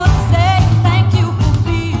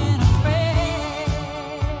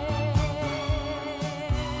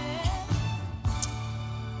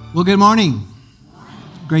Well, good morning.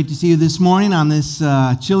 Great to see you this morning on this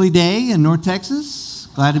chilly day in North Texas.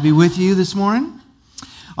 Glad to be with you this morning.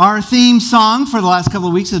 Our theme song for the last couple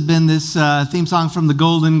of weeks has been this theme song from the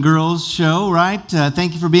Golden Girls show, right?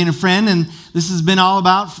 Thank you for being a friend. And this has been all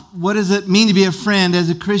about what does it mean to be a friend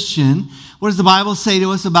as a Christian? What does the Bible say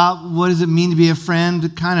to us about what does it mean to be a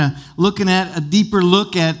friend? Kind of looking at a deeper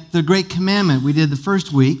look at the Great Commandment we did the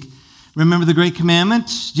first week. Remember the Great Commandment?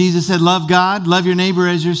 Jesus said, love God, love your neighbor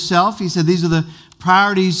as yourself. He said these are the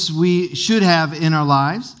priorities we should have in our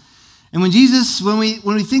lives. And when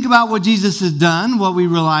we think about what Jesus has done, what we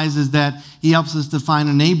realize is that he helps us to find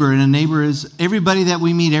a neighbor. And a neighbor is everybody that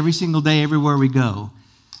we meet every single day, everywhere we go.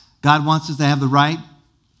 God wants us to have the right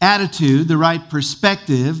attitude, the right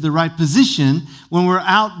perspective, the right position when we're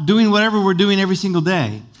out doing whatever we're doing every single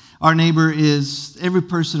day. Our neighbor is every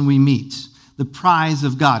person we meet, the prize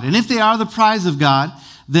of God. And if they are the prize of God,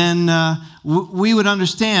 then we would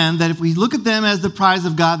understand that if we look at them as the prize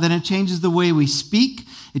of God, then it changes the way we speak.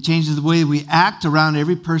 It changes the way we act around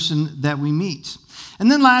every person that we meet.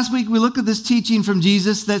 And then last week, we looked at this teaching from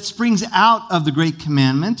Jesus that springs out of the Great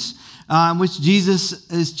Commandment, in which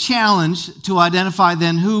Jesus is challenged to identify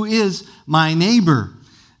then who is my neighbor.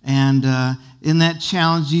 And in that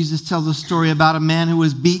challenge, Jesus tells a story about a man who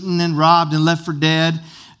was beaten and robbed and left for dead.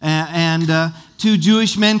 And two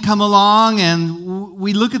Jewish men come along, and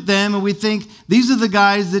we look at them and we think, these are the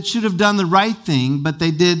guys that should have done the right thing, but they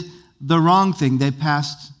did the wrong thing. They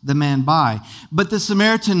passed the man by. But the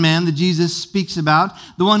Samaritan man that Jesus speaks about,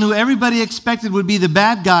 the one who everybody expected would be the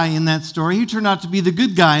bad guy in that story, he turned out to be the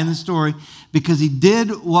good guy in the story because he did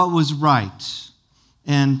what was right.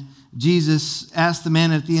 And Jesus asked the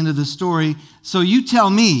man at the end of the story, so you tell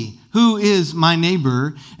me, who is my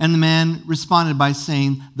neighbor? And the man responded by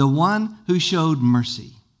saying, the one who showed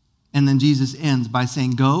mercy. And then Jesus ends by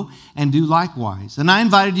saying, go and do likewise. And I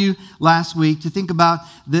invited you last week to think about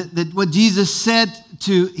that what Jesus said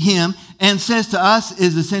to him and says to us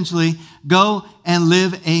is essentially, go and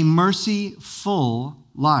live a merciful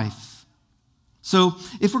life. So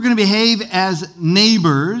if we're going to behave as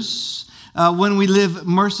neighbors, when we live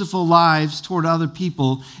merciful lives toward other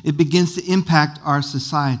people, it begins to impact our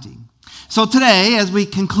society. So today, as we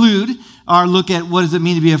conclude our look at what does it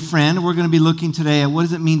mean to be a friend, we're going to be looking today at what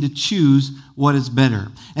does it mean to choose what is better.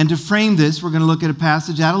 And to frame this, we're going to look at a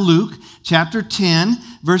passage out of Luke, chapter 10,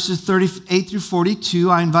 verses 38 through 42.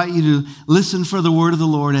 I invite you to listen for the word of the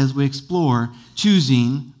Lord as we explore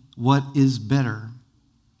choosing what is better.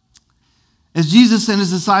 As Jesus and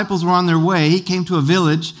his disciples were on their way, he came to a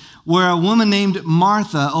village where a woman named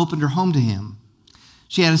Martha opened her home to him.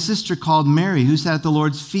 She had a sister called Mary who sat at the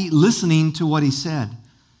Lord's feet listening to what he said.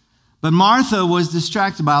 But Martha was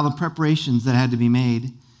distracted by all the preparations that had to be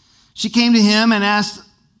made. She came to him and asked,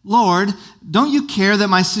 Lord, don't you care that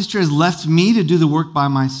my sister has left me to do the work by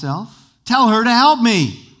myself? Tell her to help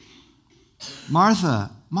me.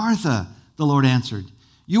 Martha, Martha, the Lord answered,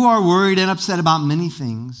 you are worried and upset about many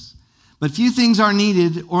things, but few things are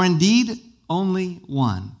needed, or indeed only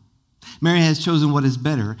one. Mary has chosen what is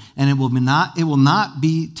better, and it will not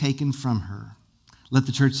be taken from her. Let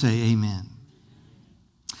the church say amen.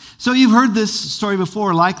 So you've heard this story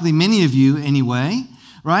before, likely many of you anyway,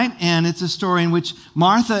 right? And it's a story in which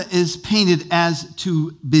Martha is painted as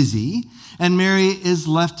too busy, and Mary is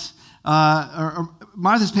left,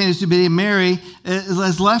 Martha's painted as too busy, and Mary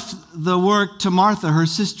has left the work to Martha, her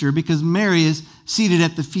sister, because Mary is seated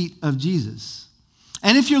at the feet of Jesus.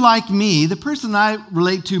 And if you're like me, the person I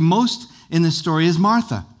relate to most in this story is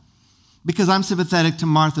Martha, because I'm sympathetic to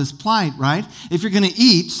Martha's plight, right? If you're going to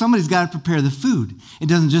eat, somebody's got to prepare the food. It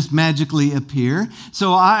doesn't just magically appear.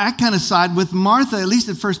 So I kind of side with Martha, at least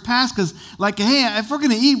at first pass, because hey, if we're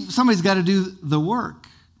going to eat, somebody's got to do the work.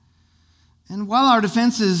 And while our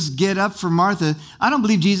defenses get up for Martha, I don't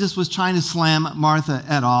believe Jesus was trying to slam Martha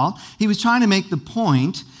at all. He was trying to make the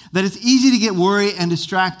point that it's easy to get worried and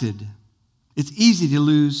distracted. It's easy to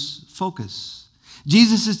lose focus.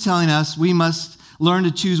 Jesus is telling us we must learn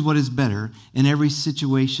to choose what is better in every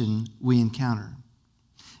situation we encounter.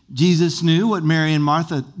 Jesus knew what Mary and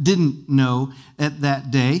Martha didn't know at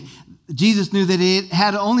that day. Jesus knew that he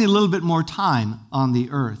had only a little bit more time on the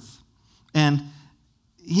earth. And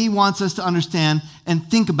he wants us to understand and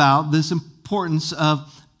think about this importance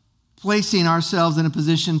of placing ourselves in a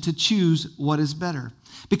position to choose what is better.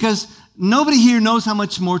 Because nobody here knows how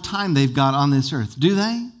much more time they've got on this earth. Do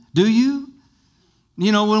they? Do you?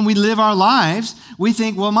 You know, when we live our lives, we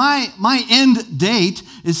think, well, my end date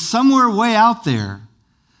is somewhere way out there.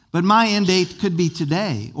 But my end date could be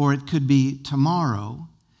today, or it could be tomorrow.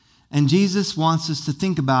 And Jesus wants us to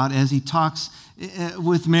think about, as he talks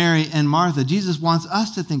with Mary and Martha, Jesus wants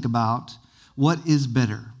us to think about what is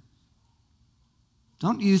better.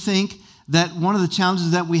 Don't you think that one of the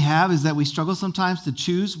challenges that we have is that we struggle sometimes to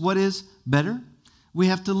choose what is better? We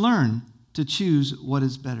have to learn to choose what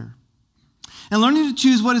is better. And learning to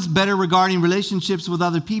choose what is better regarding relationships with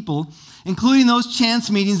other people, including those chance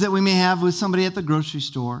meetings that we may have with somebody at the grocery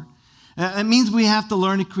store, it means we have to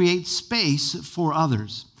learn to create space for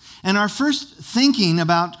others. And our first thinking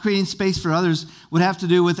about creating space for others would have to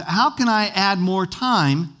do with, how can I add more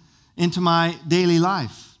time into my daily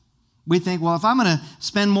life? We think, well, if I'm going to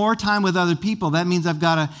spend more time with other people, that means I've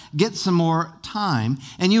got to get some more time.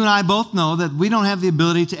 And you and I both know that we don't have the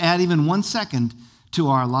ability to add even 1 second to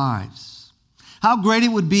our lives. How great it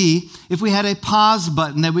would be if we had a pause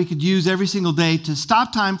button that we could use every single day to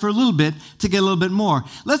stop time for a little bit to get a little bit more.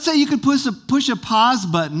 Let's say you could push a pause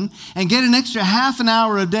button and get an extra half an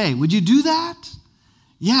hour a day. Would you do that?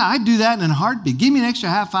 Yeah, I'd do that in a heartbeat. Give me an extra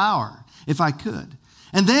half hour if I could.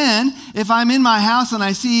 And then if I'm in my house and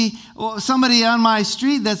I see somebody on my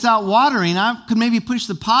street that's out watering, I could maybe push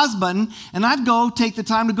the pause button and I'd go take the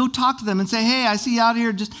time to go talk to them and say, hey, I see you out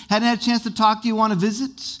here, just hadn't had a chance to talk to you, want to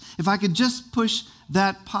visit? If I could just push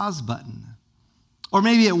that pause button. Or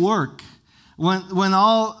maybe at work, when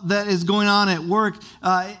all that is going on at work,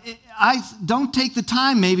 I don't take the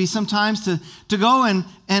time maybe sometimes to go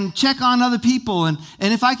and check on other people. And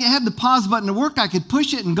if I had the pause button at work, I could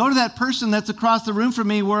push it and go to that person that's across the room from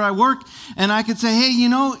me where I work, and I could say, hey,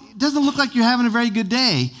 it doesn't look like you're having a very good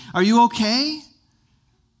day. Are you okay?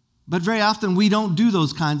 But very often we don't do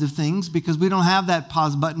those kinds of things because we don't have that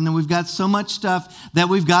pause button, and we've got so much stuff that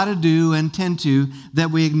we've got to do and tend to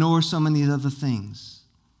that we ignore so many other things.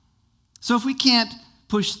 So if we can't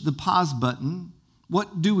push the pause button,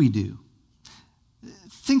 what do we do?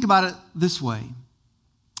 Think about it this way.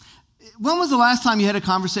 When was the last time you had a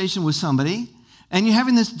conversation with somebody, and you're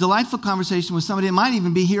having this delightful conversation with somebody, it might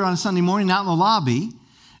even be here on a Sunday morning out in the lobby,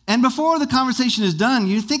 and before the conversation is done,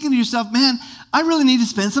 you're thinking to yourself, man, I really need to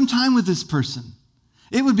spend some time with this person.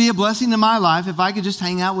 It would be a blessing in my life if I could just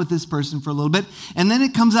hang out with this person for a little bit. And then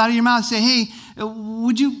it comes out of your mouth, say, hey,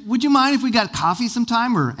 would you mind if we got coffee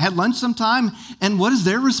sometime or had lunch sometime? And what is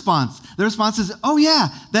their response? Their response is, oh yeah,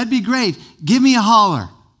 that'd be great. Give me a holler.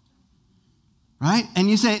 Right? And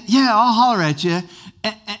you say, yeah, I'll holler at you.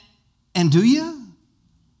 And do you?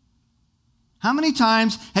 How many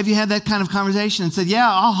times have you had that kind of conversation and said, yeah,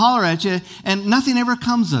 I'll holler at you, and nothing ever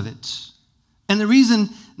comes of it? And the reason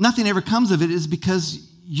nothing ever comes of it is because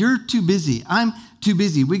you're too busy. I'm too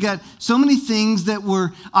busy. We got so many things that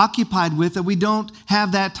we're occupied with that we don't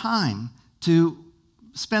have that time to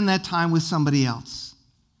spend that time with somebody else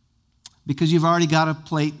because you've already got a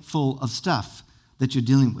plate full of stuff that you're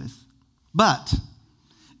dealing with. But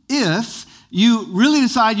if you really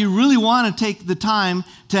decide you really want to take the time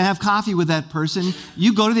to have coffee with that person,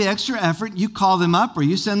 you go to the extra effort, you call them up or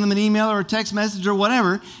you send them an email or a text message or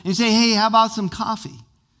whatever, and you say, hey, how about some coffee?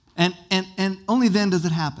 And only then does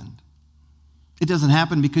it happen. It doesn't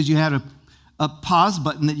happen because you had a pause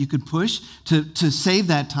button that you could push to save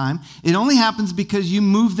that time. It only happens because you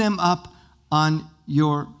move them up on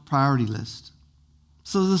your priority list.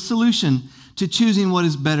 So the solution to choosing what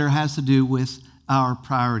is better has to do with our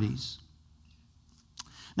priorities.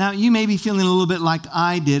 Now, you may be feeling a little bit like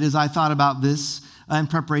I did as I thought about this in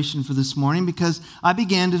preparation for this morning, because I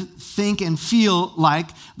began to think and feel like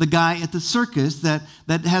the guy at the circus that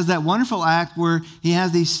has that wonderful act where he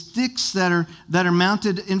has these sticks that are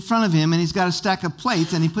mounted in front of him, and he's got a stack of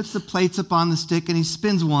plates, and he puts the plates up on the stick, and he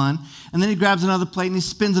spins one, and then he grabs another plate, and he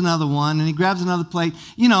spins another one, and he grabs another plate,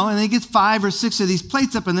 and then he gets 5 or 6 of these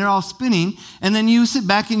plates up, and they're all spinning, and then you sit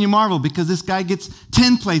back and you marvel because this guy gets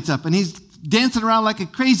 10 plates up, and he's dancing around like a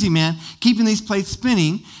crazy man, keeping these plates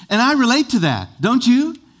spinning. And I relate to that, don't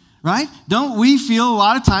you? Right? Don't we feel a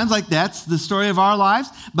lot of times like that's the story of our lives?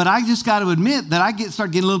 But I just got to admit that I start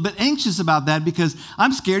getting a little bit anxious about that because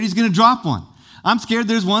I'm scared he's going to drop one. I'm scared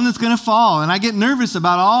there's one that's going to fall. And I get nervous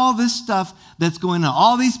about all this stuff that's going on,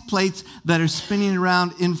 all these plates that are spinning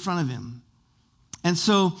around in front of him. And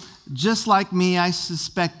so, just like me, I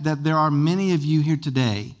suspect that there are many of you here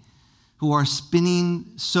today who are spinning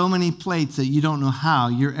so many plates that you don't know how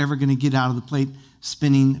you're ever going to get out of the plate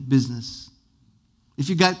spinning business. If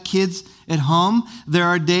you've got kids at home, there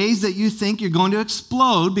are days that you think you're going to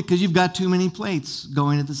explode because you've got too many plates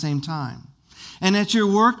going at the same time. And at your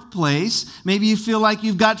workplace, maybe you feel like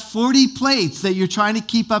you've got 40 plates that you're trying to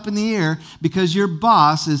keep up in the air because your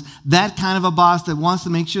boss is that kind of a boss that wants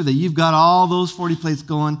to make sure that you've got all those 40 plates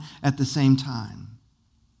going at the same time.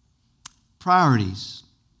 Priorities.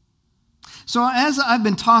 So as I've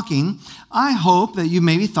been talking, I hope that you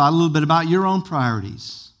maybe thought a little bit about your own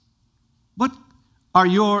priorities. What are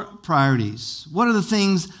your priorities? What are the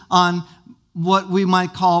things on what we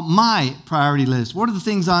might call my priority list? What are the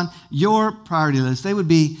things on your priority list? They would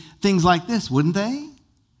be things like this, wouldn't they?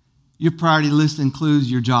 Your priority list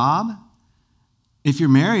includes your job. If you're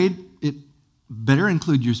married, it better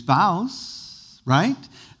include your spouse, right?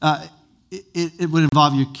 It would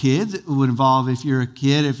involve your kids. It would involve, if you're a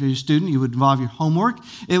kid, if you're a student, it would involve your homework.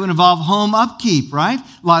 It would involve home upkeep, right?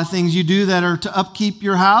 A lot of things you do that are to upkeep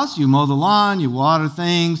your house. You mow the lawn, you water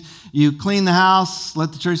things, you clean the house.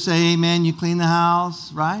 Let the church say amen, you clean the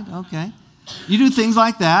house, right? Okay. You do things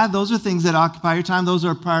like that. Those are things that occupy your time. Those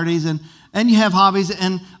are priorities. And you have hobbies.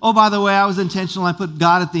 And, oh, by the way, I was intentional. I put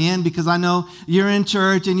God at the end because I know you're in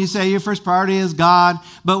church and you say your first priority is God.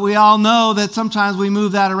 But we all know that sometimes we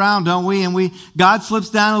move that around, don't we? And God slips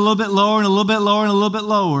down a little bit lower and a little bit lower and a little bit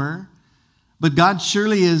lower. But God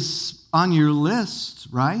surely is on your list,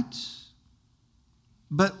 right?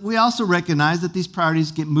 But we also recognize that these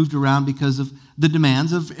priorities get moved around because of the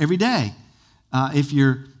demands of every day. If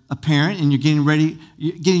you're a parent and you're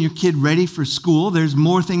getting your kid ready for school, there's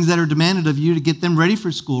more things that are demanded of you to get them ready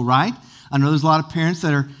for school, right? I know there's a lot of parents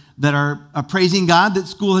that are praising God that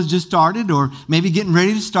school has just started or maybe getting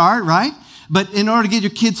ready to start, right? But in order to get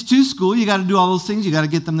your kids to school, you got to do all those things. You got to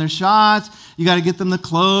get them their shots. You got to get them the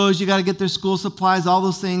clothes. You got to get their school supplies, all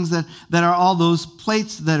those things that are all those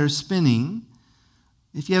plates that are spinning.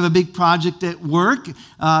 If you have a big project at work,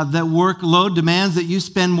 that workload demands that you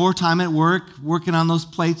spend more time at work working on those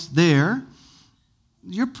plates there.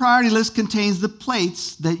 Your priority list contains the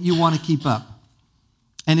plates that you want to keep up.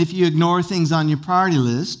 And if you ignore things on your priority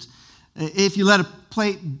list, if you let a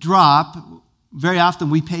plate drop, very often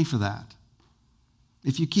we pay for that.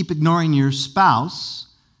 If you keep ignoring your spouse,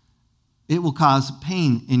 it will cause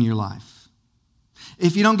pain in your life.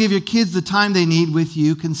 If you don't give your kids the time they need with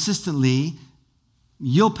you consistently,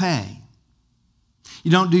 you'll pay. You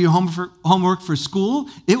don't do your homework for school,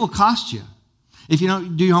 it will cost you. If you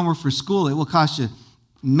don't do your homework for school, it will cost you,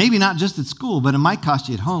 maybe not just at school, but it might cost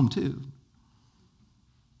you at home too.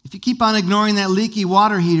 If you keep on ignoring that leaky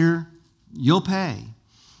water heater, you'll pay.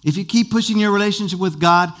 If you keep pushing your relationship with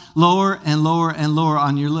God lower and lower and lower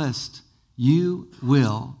on your list, you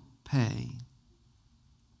will pay.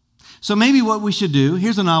 So maybe what we should do,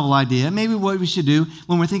 here's a novel idea, maybe what we should do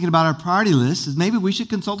when we're thinking about our priority list is maybe we should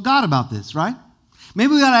consult God about this, right?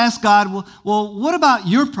 Maybe we got to ask God, well, what about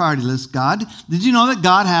your priority list, God? Did you know that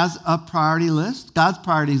God has a priority list? God's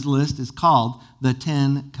priorities list is called the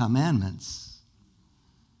 10 Commandments.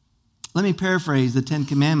 Let me paraphrase the 10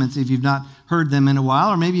 Commandments if you've not heard them in a while,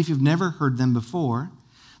 or maybe if you've never heard them before.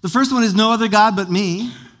 The first one is no other God but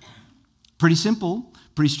me. Pretty simple.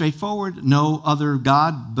 Pretty straightforward. No other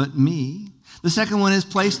God but me. The second one is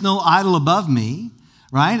place no idol above me,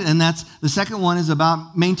 right? And the second one is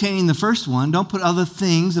about maintaining the first one. Don't put other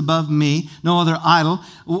things above me, no other idol.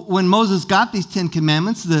 When Moses got these 10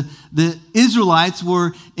 Commandments, the Israelites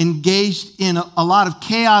were engaged in a lot of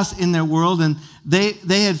chaos in their world, and they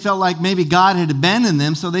had felt like maybe God had abandoned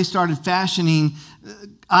them, so they started fashioning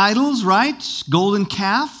idols, right? Golden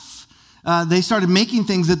calf. They started making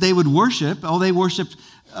things that they would worship. Oh, they worshiped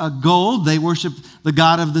gold. They worshiped the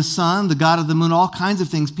god of the sun, the god of the moon, all kinds of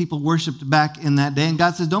things people worshiped back in that day. And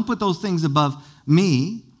God says, don't put those things above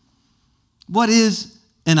me. What is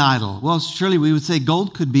an idol? Well, surely we would say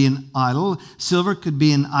gold could be an idol. Silver could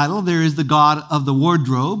be an idol. There is the god of the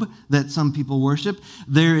wardrobe that some people worship.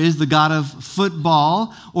 There is the god of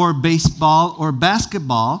football or baseball or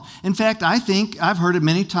basketball. In fact, I think I've heard it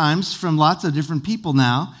many times from lots of different people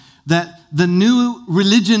now that the new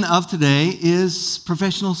religion of today is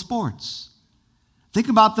professional sports. Think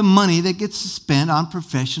about the money that gets spent on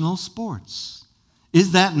professional sports.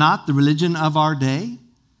 Is that not the religion of our day?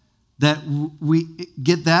 That we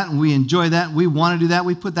get that and we enjoy that and we want to do that.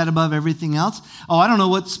 We put that above everything else. Oh, I don't know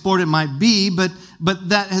what sport it might be, but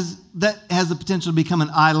that has the potential to become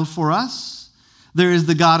an idol for us. There is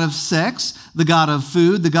the god of sex, the god of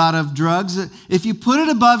food, the god of drugs. If you put it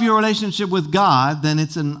above your relationship with God, then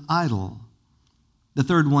it's an idol. The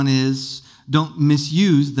third one is don't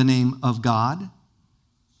misuse the name of God.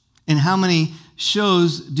 And how many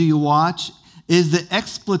shows do you watch? Is the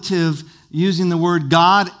expletive using the word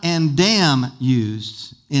God and damn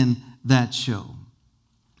used in that show?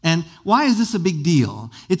 And why is this a big deal?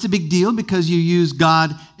 It's a big deal because you use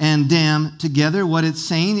God and damn together. What it's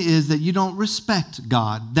saying is that you don't respect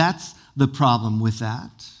God. That's the problem with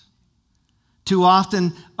that. Too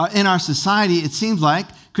often in our society, it seems like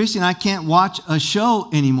Christy and I can't watch a show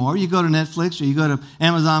anymore. You go to Netflix or you go to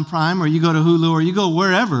Amazon Prime or you go to Hulu or you go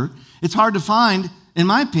wherever. It's hard to find, in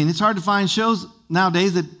my opinion, it's hard to find shows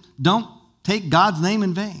nowadays that don't take God's name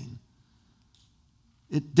in vain.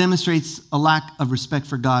 It demonstrates a lack of respect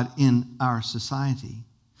for God in our society.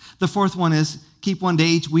 The fourth one is keep one day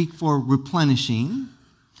each week for replenishing.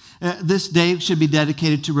 This day should be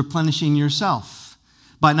dedicated to replenishing yourself.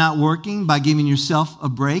 By not working, by giving yourself a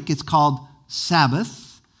break. It's called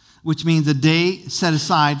Sabbath, which means a day set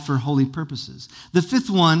aside for holy purposes. The fifth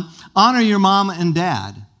one, honor your mom and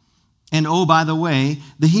dad. And oh, by the way,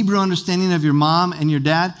 the Hebrew understanding of your mom and your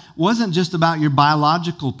dad wasn't just about your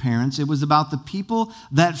biological parents. It was about the people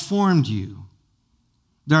that formed you.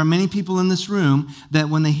 There are many people in this room that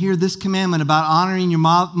when they hear this commandment about honoring your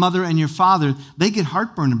mother and your father, they get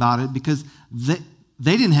heartburn about it because they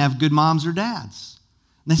didn't have good moms or dads.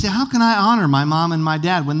 And they say, how can I honor my mom and my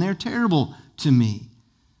dad when they're terrible to me?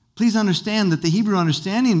 Please understand that the Hebrew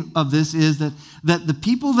understanding of this is that the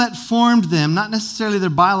people that formed them, not necessarily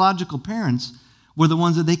their biological parents, were the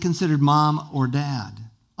ones that they considered mom or dad.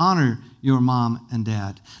 Honor your mom and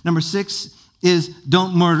dad. Number 6 is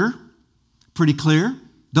don't murder. Pretty clear.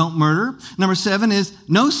 Don't murder. Number 7 is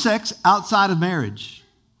no sex outside of marriage.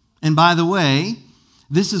 And by the way,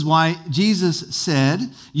 this is why Jesus said,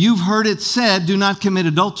 you've heard it said, do not commit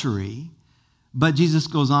adultery. But Jesus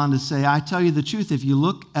goes on to say, I tell you the truth, if you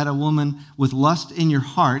look at a woman with lust in your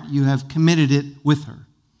heart, you have committed it with her.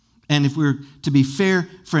 And if we're to be fair,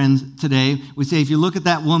 friends, today, we say if you look at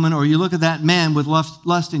that woman or you look at that man with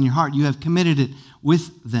lust in your heart, you have committed it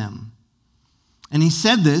with them. And he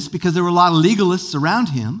said this because there were a lot of legalists around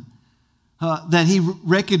him that he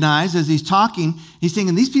recognized as he's talking. He's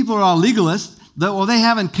thinking, these people are all legalists. Well, they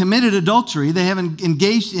haven't committed adultery. They haven't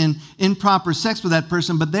engaged in improper sex with that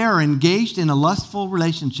person, but they are engaged in a lustful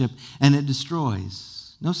relationship, and it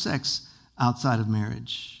destroys. No sex outside of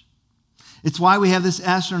marriage. It's why we have this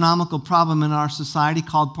astronomical problem in our society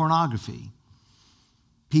called pornography.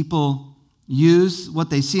 People use what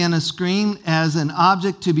they see on a screen as an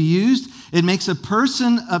object to be used. It makes a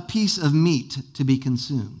person a piece of meat to be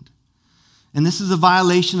consumed. And this is a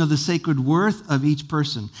violation of the sacred worth of each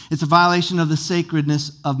person. It's a violation of the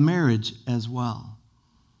sacredness of marriage as well.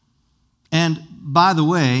 And by the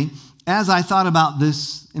way, as I thought about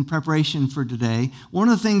this in preparation for today, one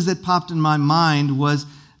of the things that popped in my mind was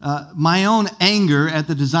my own anger at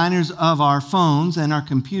the designers of our phones and our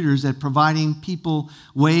computers at providing people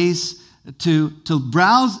ways to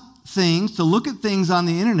browse things, to look at things on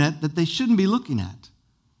the internet that they shouldn't be looking at.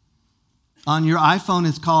 On your iPhone,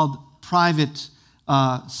 it's called private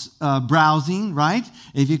browsing, right?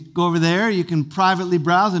 If you go over there, you can privately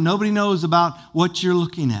browse and nobody knows about what you're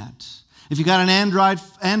looking at. If you got an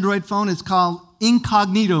Android phone, it's called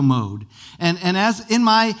incognito mode. And as in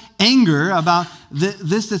my anger about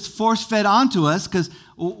this that's force-fed onto us, because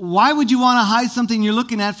why would you want to hide something you're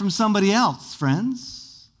looking at from somebody else,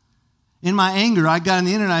 friends? In my anger, I got on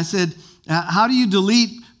the internet, I said, how do you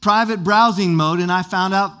delete private browsing mode? And I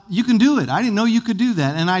found out you can do it. I didn't know you could do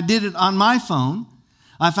that. And I did it on my phone.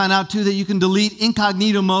 I found out too that you can delete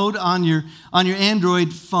incognito mode on your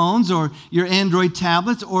Android phones or your Android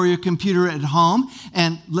tablets or your computer at home.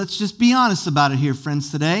 And let's just be honest about it here,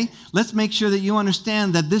 friends, today. Let's make sure that you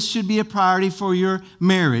understand that this should be a priority for your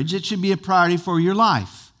marriage. It should be a priority for your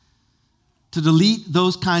life. To delete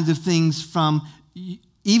those kinds of things from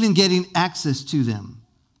even getting access to them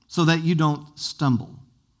so that you don't stumble.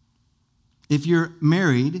 If you're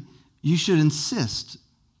married, you should insist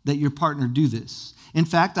that your partner do this. In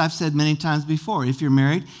fact, I've said many times before, if you're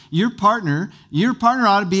married, your partner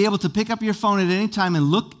ought to be able to pick up your phone at any time and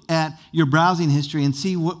look at your browsing history and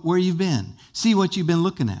see where you've been, see what you've been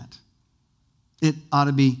looking at. It ought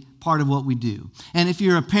to be part of what we do. And if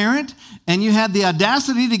you're a parent and you have the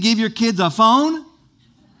audacity to give your kids a phone,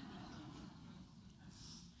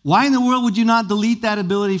 why in the world would you not delete that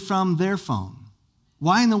ability from their phone?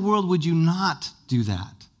 Why in the world would you not do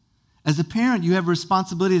that? As a parent, you have a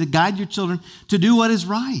responsibility to guide your children to do what is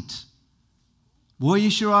right. Boy, you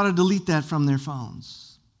sure ought to delete that from their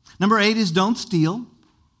phones. Number 8 is don't steal.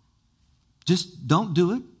 Just don't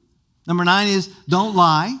do it. Number 9 is don't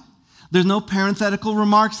lie. There's no parenthetical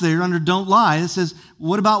remarks there under don't lie. It says,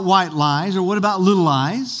 what about white lies or what about little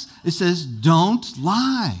lies? It says, don't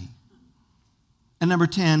lie. And number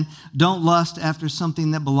 10, don't lust after something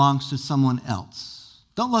that belongs to someone else.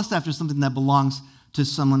 Don't lust after something that belongs to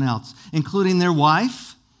someone else, including their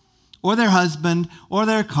wife or their husband or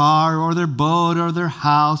their car or their boat or their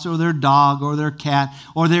house or their dog or their cat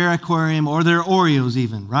or their aquarium or their Oreos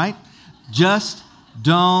even, right? Just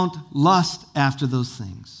don't lust after those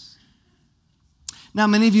things. Now,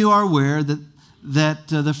 many of you are aware that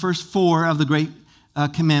the first 4 of the great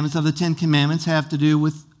commandments, of the 10 commandments, have to do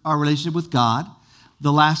with our relationship with God.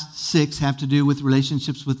 The last 6 have to do with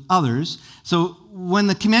relationships with others. So when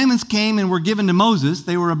the commandments came and were given to Moses,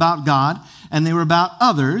 they were about God and they were about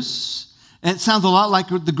others. It sounds a lot like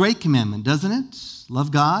the great commandment, doesn't it?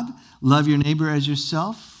 Love God, love your neighbor as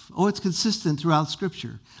yourself. Oh, it's consistent throughout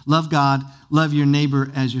Scripture. Love God, love your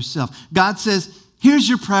neighbor as yourself. God says, here's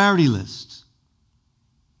your priority list.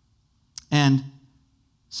 And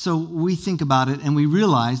so we think about it and we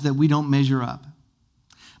realize that we don't measure up.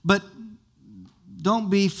 But don't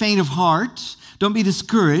be faint of heart. Don't be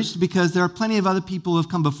discouraged, because there are plenty of other people who have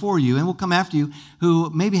come before you and will come after you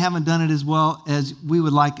who maybe haven't done it as well as we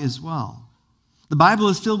would like as well. The Bible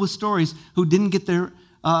is filled with stories who didn't get their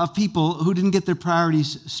people who didn't get their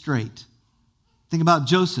priorities straight. Think about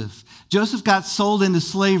Joseph. Joseph got sold into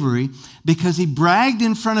slavery because he bragged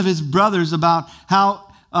in front of his brothers about how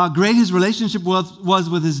great his relationship was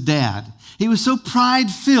with his dad. He was so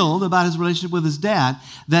pride-filled about his relationship with his dad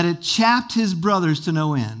that it chapped his brothers to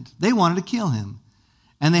no end. They wanted to kill him.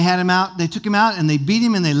 And they had him out, they took him out and they beat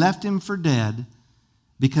him and they left him for dead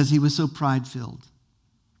because he was so pride-filled.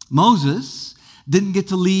 Moses didn't get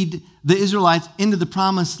to lead the Israelites into the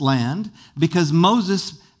promised land because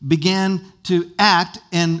Moses began to act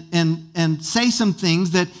and say some things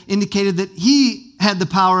that indicated that he had the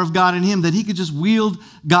power of God in him, that he could just wield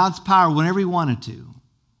God's power whenever he wanted to.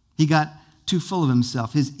 He got too full of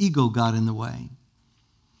himself. His ego got in the way.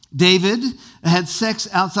 David had sex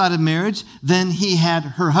outside of marriage. Then he had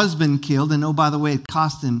her husband killed. And oh, by the way, it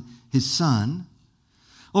cost him his son.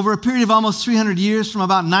 Over a period of almost 300 years, from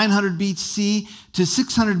about 900 BC to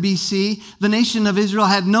 600 BC, the nation of Israel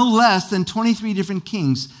had no less than 23 different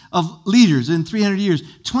kings of leaders in 300 years.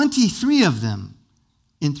 23 of them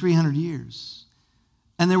in 300 years.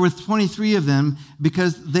 And there were 23 of them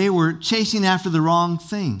because they were chasing after the wrong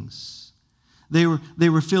things. They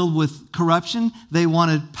were filled with corruption. They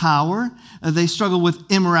wanted power. They struggled with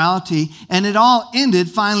immorality. And it all ended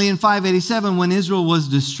finally in 587 when Israel was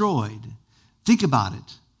destroyed. Think about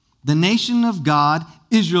it. The nation of God,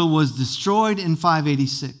 Israel, was destroyed in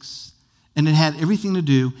 586. And it had everything to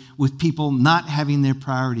do with people not having their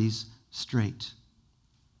priorities straight.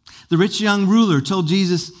 The rich young ruler told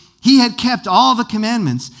Jesus he had kept all the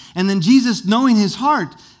commandments. And then Jesus, knowing his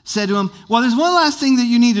heart, said to him, well, there's one last thing that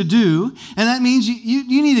you need to do, and that means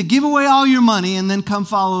you need to give away all your money and then come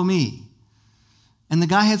follow me. And the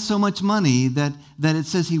guy had so much money that it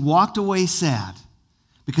says he walked away sad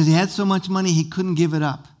because he had so much money he couldn't give it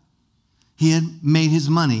up. He had made his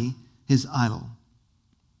money his idol.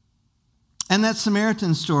 And that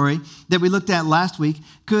Samaritan story that we looked at last week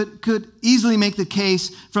could easily make the case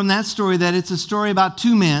from that story that it's a story about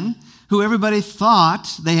 2 men who everybody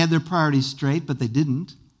thought they had their priorities straight, but they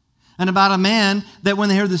didn't. And about a man that when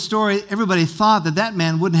they heard the story, everybody thought that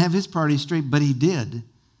man wouldn't have his priorities straight, but he did.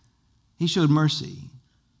 He showed mercy.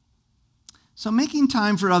 So making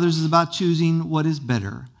time for others is about choosing what is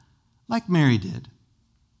better, like Mary did.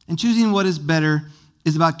 And choosing what is better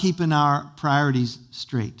is about keeping our priorities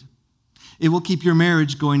straight. It will keep your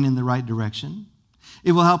marriage going in the right direction.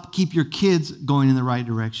 It will help keep your kids going in the right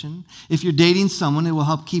direction. If you're dating someone, it will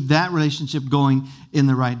help keep that relationship going in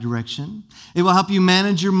the right direction. It will help you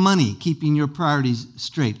manage your money, keeping your priorities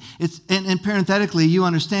straight. And parenthetically, you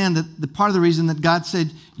understand that the part of the reason that God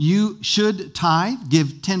said you should tithe, give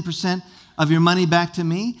 10% of your money back to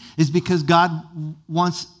me, is because God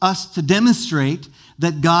wants us to demonstrate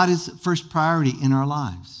that God is first priority in our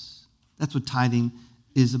lives. That's what tithing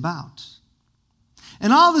is about.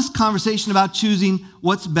 And all this conversation about choosing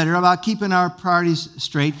what's better, about keeping our priorities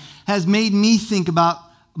straight, has made me think about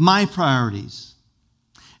my priorities.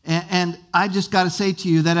 And I just got to say to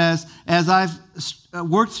you that as I've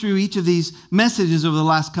worked through each of these messages over the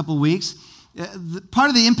last couple of weeks, part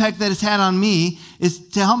of the impact that it's had on me is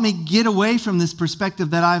to help me get away from this perspective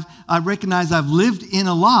that I recognize I've lived in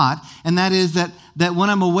a lot, and that is that when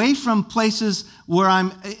I'm away from places where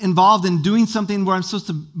I'm involved in doing something where I'm supposed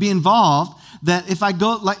to be involved, that if I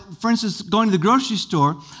go, like for instance, going to the grocery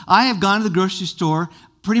store, I have gone to the grocery store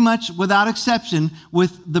pretty much without exception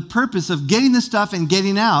with the purpose of getting the stuff and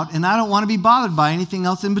getting out, and I don't want to be bothered by anything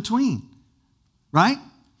else in between, right?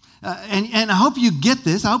 And I hope you get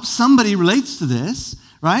this. I hope somebody relates to this,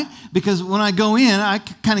 right? Because when I go in, I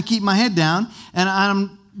kind of keep my head down, and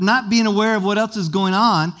I'm not being aware of what else is going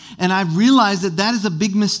on, and I've realized that is a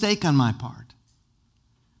big mistake on my part.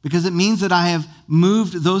 Because it means that I have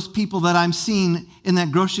moved those people that I'm seeing in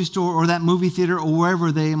that grocery store or that movie theater or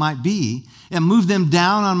wherever they might be, and moved them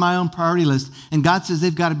down on my own priority list. And God says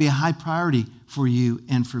they've got to be a high priority for you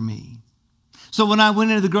and for me. So when I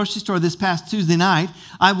went into the grocery store this past Tuesday night,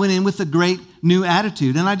 I went in with a great new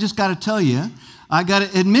attitude. And I just got to tell you, I got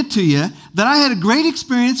to admit to you that I had a great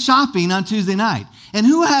experience shopping on Tuesday night. And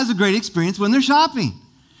who has a great experience when they're shopping?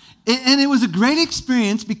 And it was a great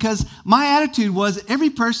experience because my attitude was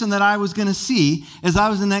every person that I was going to see as I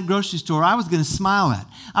was in that grocery store, I was going to smile at.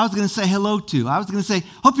 I was going to say hello to. I was going to say,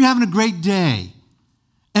 hope you're having a great day.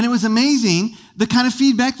 And it was amazing the kind of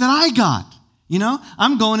feedback that I got. You know,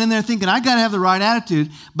 I'm going in there thinking I got to have the right attitude,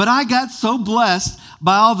 but I got so blessed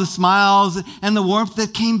by all the smiles and the warmth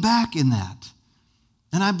that came back in that.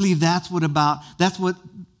 And I believe that's what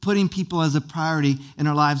putting people as a priority in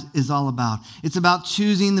our lives is all about. It's about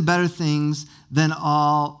choosing the better things than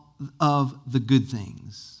all of the good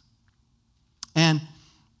things. And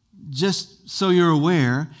just so you're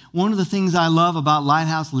aware, one of the things I love about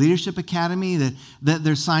Lighthouse Leadership Academy that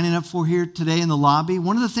they're signing up for here today in the lobby,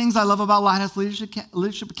 one of the things I love about Lighthouse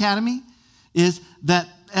Leadership Academy is that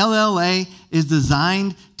LLA is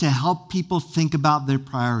designed to help people think about their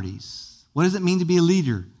priorities. What does it mean to be a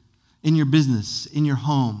leader in your business, in your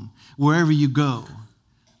home, wherever you go?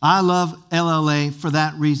 I love LLA for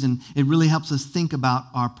that reason. It really helps us think about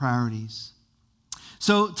our priorities.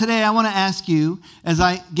 So today I want to ask you, as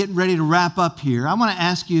I get ready to wrap up here, I want to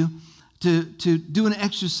ask you to do an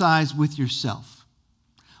exercise with yourself.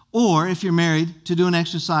 Or if you're married, to do an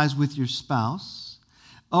exercise with your spouse.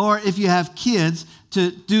 Or if you have kids, to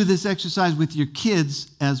do this exercise with your kids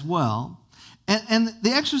as well. And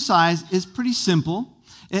the exercise is pretty simple.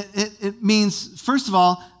 It means, first of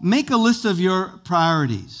all, make a list of your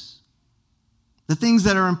priorities. The things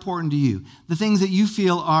that are important to you. The things that you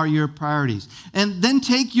feel are your priorities. And then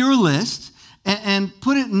take your list and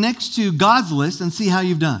put it next to God's list and see how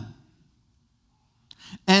you've done.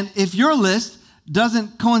 And if your list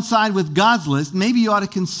doesn't coincide with God's list, maybe you ought to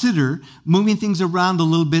consider moving things around a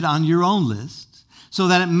little bit on your own list so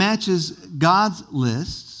that it matches God's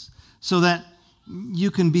lists so that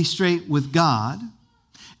you can be straight with God.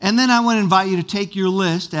 And then I want to invite you to take your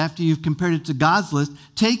list after you've compared it to God's list,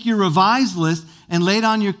 take your revised list and lay it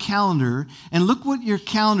on your calendar and look what your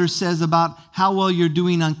calendar says about how well you're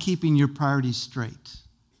doing on keeping your priorities straight.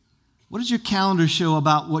 What does your calendar show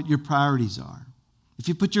about what your priorities are? If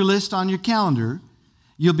you put your list on your calendar,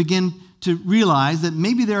 you'll begin to realize that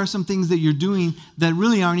maybe there are some things that you're doing that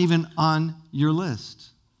really aren't even on your list.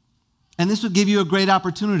 And this will give you a great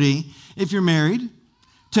opportunity, if you're married,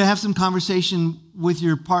 to have some conversation with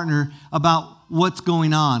your partner about what's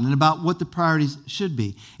going on and about what the priorities should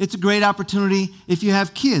be. It's a great opportunity if you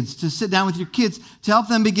have kids to sit down with your kids to help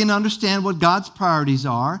them begin to understand what God's priorities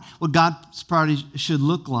are, what God's priorities should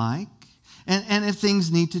look like, and if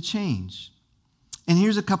things need to change. And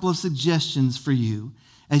here's a couple of suggestions for you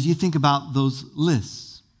as you think about those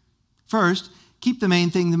lists. First, keep the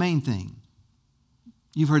main thing the main thing.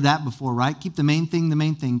 You've heard that before, right? Keep the main thing the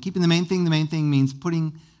main thing. Keeping the main thing means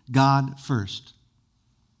putting God first.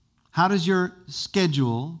 How does your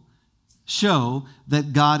schedule show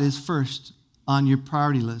that God is first on your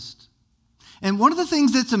priority list? And one of the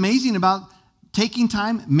things that's amazing about taking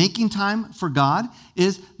time, making time for God,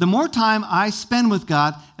 is the more time I spend with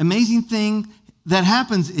God, amazing thing that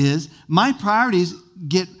happens is my priorities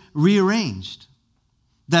get rearranged.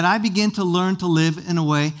 That I begin to learn to live in a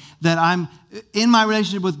way that I'm in my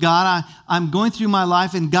relationship with God, I'm going through my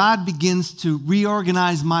life, and God begins to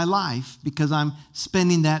reorganize my life because I'm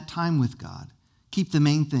spending that time with God. Keep the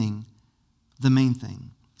main thing the main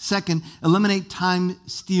thing. Second, eliminate time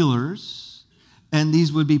stealers, and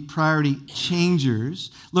these would be priority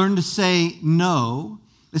changers. Learn to say no,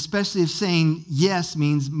 especially if saying yes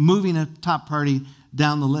means moving a top priority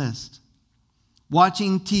down the list.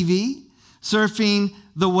 Watching TV, surfing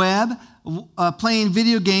the web, playing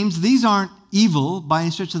video games, these aren't evil by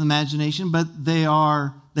any stretch of the imagination, but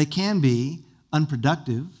they can be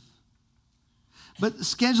unproductive. But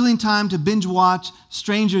scheduling time to binge watch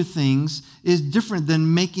Stranger Things is different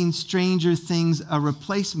than making Stranger Things a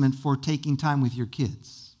replacement for taking time with your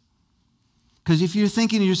kids. Because if you're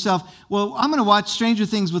thinking to yourself, well, I'm going to watch Stranger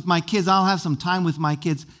Things with my kids, I'll have some time with my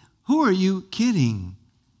kids. Who are you kidding?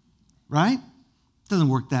 Right? It doesn't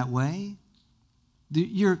work that way.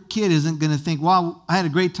 Your kid isn't going to think, wow, I had a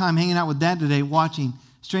great time hanging out with Dad today watching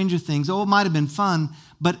Stranger Things. Oh, it might have been fun,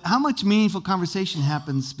 but how much meaningful conversation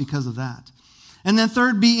happens because of that? And then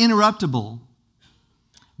third, be interruptible.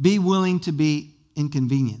 Be willing to be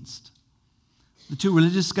inconvenienced. The two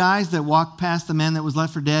religious guys that walked past the man that was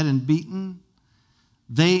left for dead and beaten,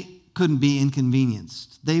 they couldn't be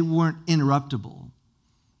inconvenienced. They weren't interruptible.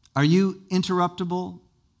 Are you interruptible?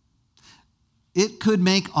 it could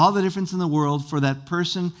make all the difference in the world for that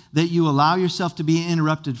person that you allow yourself to be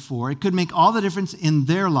interrupted for. It could make all the difference in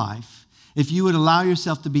their life if you would allow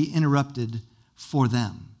yourself to be interrupted for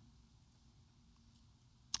them.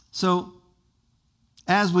 So,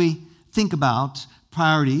 as we think about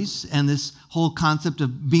priorities and this whole concept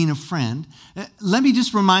of being a friend, let me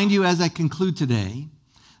just remind you as I conclude today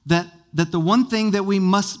that the one thing that we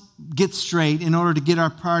must get straight in order to get our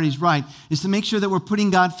priorities right is to make sure that we're putting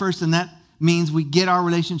God first, and that means we get our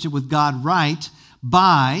relationship with God right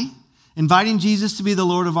by inviting Jesus to be the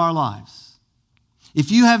Lord of our lives.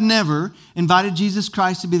 If you have never invited Jesus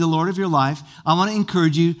Christ to be the Lord of your life, I want to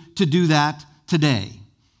encourage you to do that today.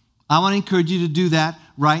 I want to encourage you to do that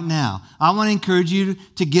right now. I want to encourage you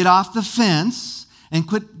to get off the fence and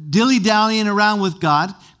quit dilly-dallying around with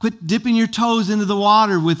God. Quit dipping your toes into the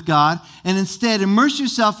water with God, and instead immerse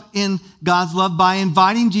yourself in God's love by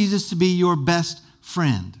inviting Jesus to be your best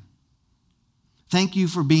friend. Thank you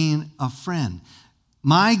for being a friend.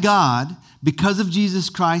 My God, because of Jesus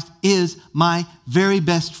Christ, is my very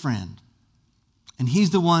best friend. And He's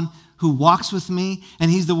the one who walks with me, and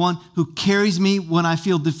He's the one who carries me when I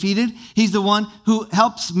feel defeated. He's the one who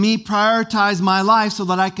helps me prioritize my life so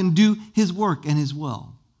that I can do His work and His will.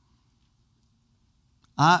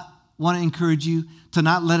 I want to encourage you to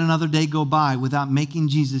not let another day go by without making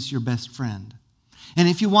Jesus your best friend. And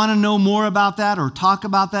if you want to know more about that or talk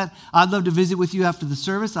about that, I'd love to visit with you after the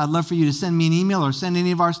service. I'd love for you to send me an email or send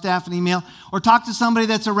any of our staff an email or talk to somebody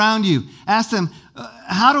that's around you. Ask them,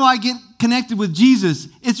 how do I get connected with Jesus?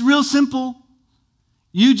 It's real simple.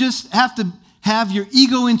 You just have to have your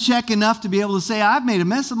ego in check enough to be able to say, I've made a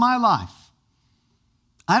mess of my life.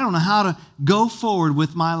 I don't know how to go forward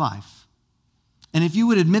with my life. And if you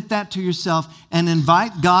would admit that to yourself and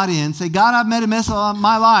invite God in, say, God, I've made a mess of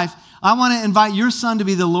my life. I want to invite your Son to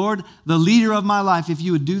be the Lord, the leader of my life. If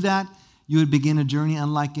you would do that, you would begin a journey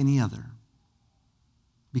unlike any other,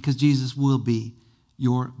 because Jesus will be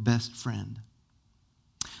your best friend.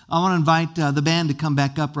 I want to invite the band to come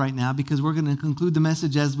back up right now, because we're going to conclude the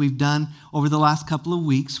message as we've done over the last couple of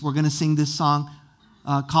weeks. We're going to sing this song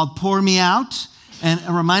called Pour Me Out. And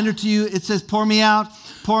a reminder to you, it says, pour me out,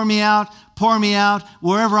 pour me out, pour me out.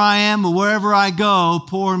 Wherever I am or wherever I go,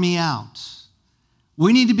 pour me out.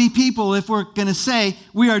 We need to be people, if we're going to say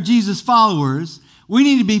we are Jesus followers, we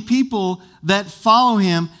need to be people that follow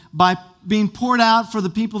Him by being poured out for the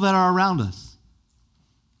people that are around us.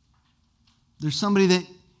 There's somebody that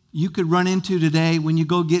you could run into today when you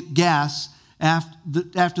go get gas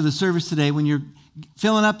after the service today. When you're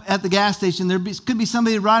filling up at the gas station, could be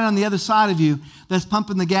somebody right on the other side of you that's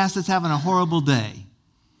pumping the gas that's having a horrible day.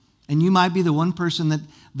 And you might be the one person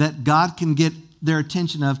that God can get their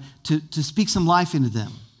attention of to speak some life into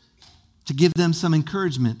them, to give them some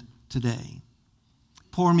encouragement today.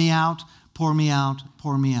 Pour me out, pour me out,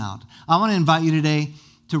 pour me out. I want to invite you today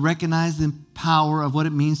to recognize the power of what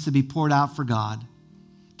it means to be poured out for God,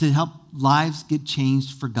 to help lives get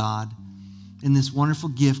changed for God in this wonderful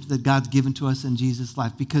gift that God's given to us in Jesus'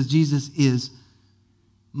 life, because Jesus is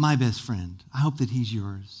my best friend. I hope that He's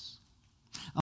yours.